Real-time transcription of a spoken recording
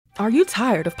Are you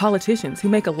tired of politicians who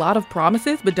make a lot of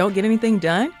promises but don't get anything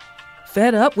done?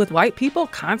 Fed up with white people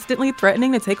constantly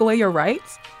threatening to take away your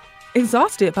rights?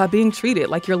 Exhausted by being treated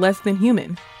like you're less than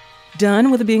human?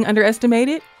 Done with being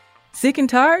underestimated? Sick and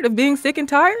tired of being sick and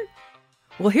tired?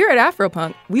 Well, here at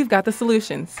AFROPUNK, we've got the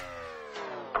solutions.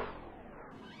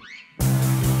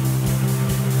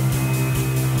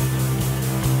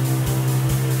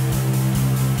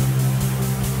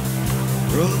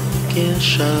 Broken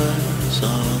shards, all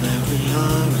that we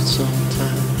are at some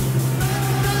time.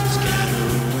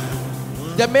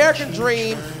 The American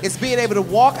dream is being able to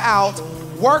walk out,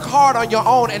 work hard on your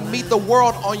own, and meet the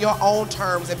world on your own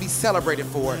terms and be celebrated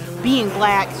for it. Being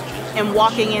Black and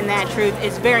walking in that truth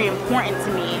is very important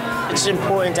to me. It's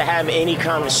important to have any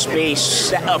kind of space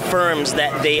that affirms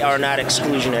that they are not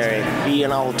exclusionary, be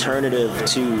an alternative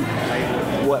to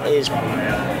what is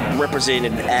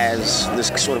represented as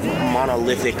this sort of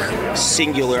monolithic,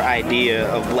 singular idea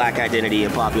of Black identity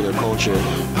in popular culture.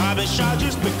 I've been shot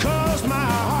just because my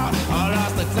heart, I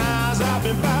lost the times I've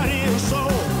been body and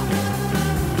soul.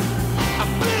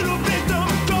 I've been a victim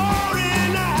of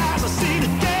golden eyes. I see the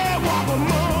dead walk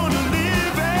among the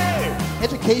living.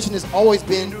 Education has always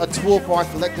been a tool for our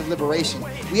collective liberation.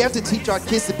 We have to teach our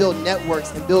kids to build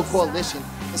networks and build coalition.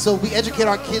 And so we educate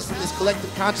our kids from this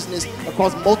collective consciousness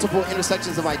across multiple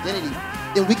intersections of identity.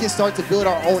 Then we can start to build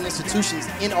our own institutions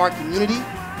in our community.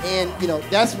 And,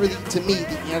 that's really, to me,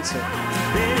 the answer.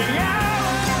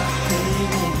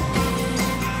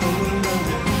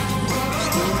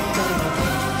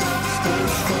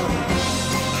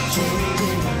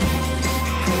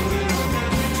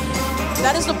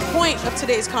 That is the point of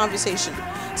today's conversation,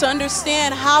 to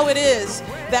understand how it is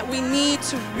that we need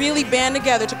to really band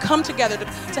together, to come together,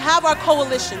 to have our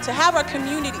coalition, to have our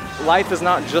community. Life is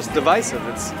not just divisive,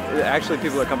 it's actually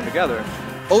people are coming together.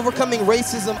 Overcoming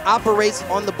racism operates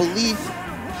on the belief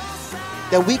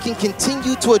that we can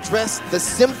continue to address the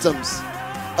symptoms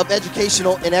of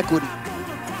educational inequity,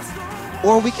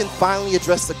 or we can finally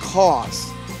address the cause,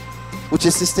 which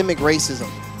is systemic racism.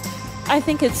 I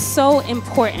think it's so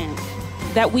important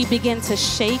that we begin to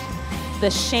shake the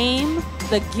shame,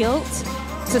 the guilt,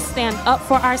 to stand up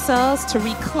for ourselves, to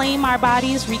reclaim our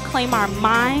bodies, reclaim our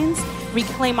minds,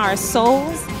 reclaim our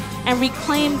souls, and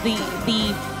reclaim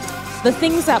the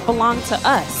things that belong to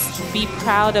us. Be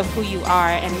proud of who you are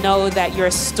and know that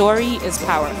your story is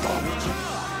powerful.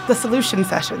 The Solution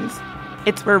Sessions.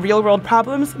 It's where real-world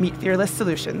problems meet fearless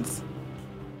solutions.